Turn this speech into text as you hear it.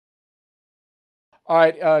All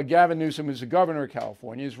right, Gavin Newsom is the governor of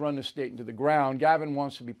California. He's run the state into the ground. Gavin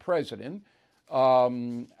wants to be president.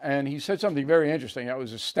 And he said something very interesting. That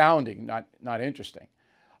was astounding, not interesting,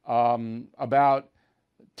 about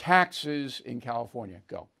taxes in California.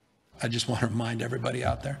 Go. I just want to remind everybody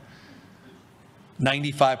out there,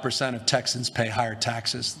 95% of Texans pay higher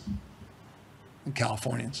taxes than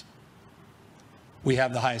Californians. We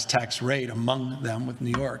have the highest tax rate among them with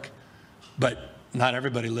New York, but not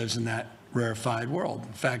everybody lives in that rarefied world.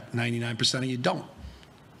 In fact, 99% of you don't.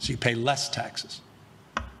 So you pay less taxes.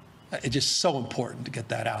 It's just so important to get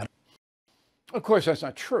that out. Of course, that's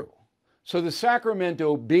not true. So the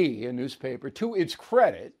Sacramento Bee, a newspaper, to its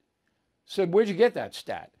credit, said, where'd you get that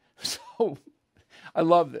stat? So I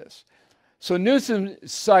love this. So Newsom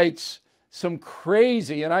cites some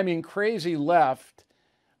crazy, and I mean crazy left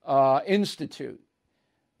institute,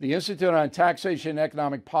 the Institute on Taxation and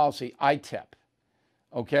Economic Policy, ITEP,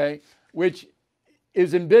 okay, which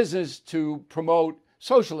is in business to promote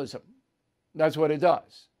socialism. That's what it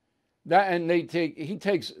does. And he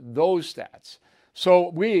takes those stats. So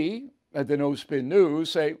we at the No Spin News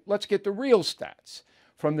say, let's get the real stats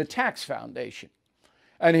from the Tax Foundation.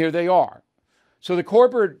 And here they are. So the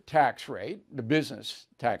corporate tax rate, the business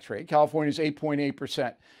tax rate, California is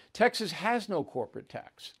 8.8%. Texas has no corporate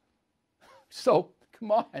tax. So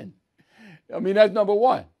come on. I mean, that's number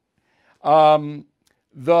one.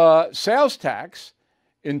 The sales tax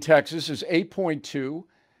in Texas is 8.2.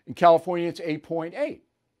 In California, it's 8.8.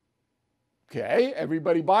 Okay,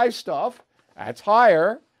 everybody buys stuff. That's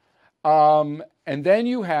higher. And then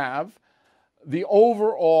you have the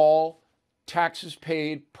overall taxes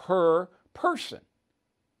paid per person.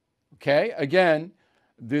 Okay, again,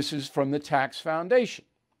 this is from the Tax Foundation.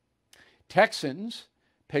 Texans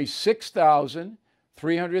pay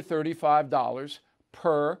 $6,335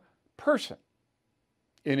 per person.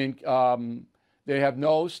 They have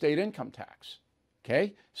no state income tax.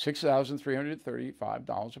 Okay,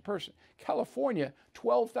 $6,335 a person. California,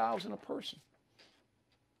 $12,000 a person.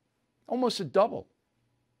 Almost a double.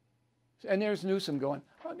 And there's Newsom going,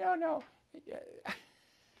 oh, no.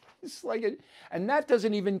 It's like and that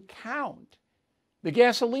doesn't even count the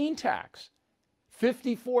gasoline tax.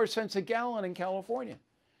 54 cents a gallon in California.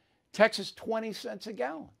 Texas, 20 cents a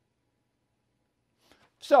gallon.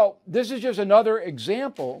 So this is just another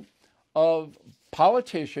example of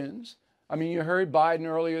politicians. I mean, you heard Biden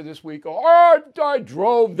earlier this week go, oh, I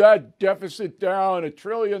drove that deficit down $1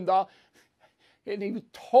 trillion. And he was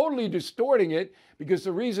totally distorting it because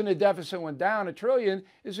the reason the deficit went down $1 trillion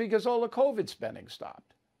is because all the COVID spending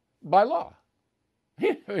stopped by law.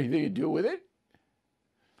 Anything to do with it?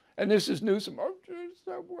 And this is Newsom.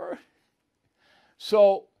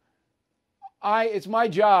 So it's my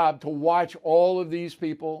job to watch all of these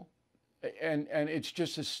people, and it's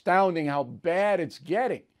just astounding how bad it's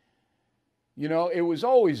getting. You know, it was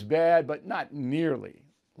always bad, but not nearly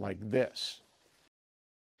like this.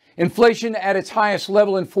 Inflation at its highest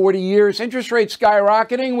level in 40 years. Interest rates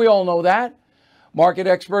skyrocketing. We all know that. Market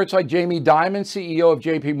experts like Jamie Dimon, CEO of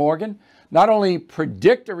JP Morgan, not only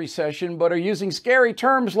predict a recession, but are using scary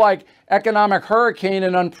terms like economic hurricane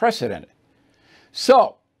and unprecedented.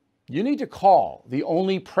 So you need to call the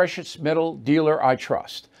only precious metal dealer I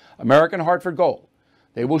trust, American Hartford Gold.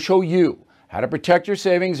 They will show you how to protect your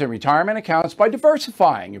savings and retirement accounts by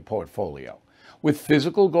diversifying your portfolio with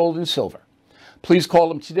physical gold and silver. Please call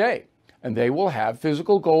them today, and they will have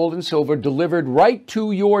physical gold and silver delivered right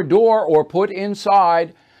to your door or put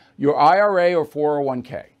inside your IRA or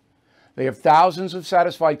 401k. They have thousands of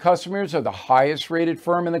satisfied customers, are the highest rated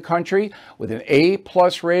firm in the country with an A+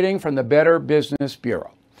 rating from the Better Business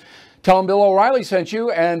Bureau. Tell them Bill O'Reilly sent you,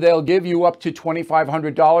 and they'll give you up to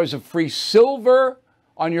 $2,500 of free silver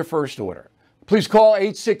on your first order. Please call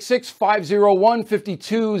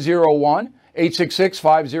 866-501-5201,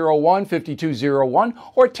 866-501-5201,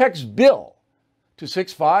 or text BILL to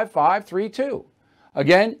 65532.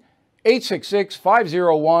 Again,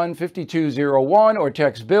 866-501-5201, or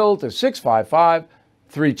text BILL to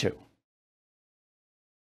 65532.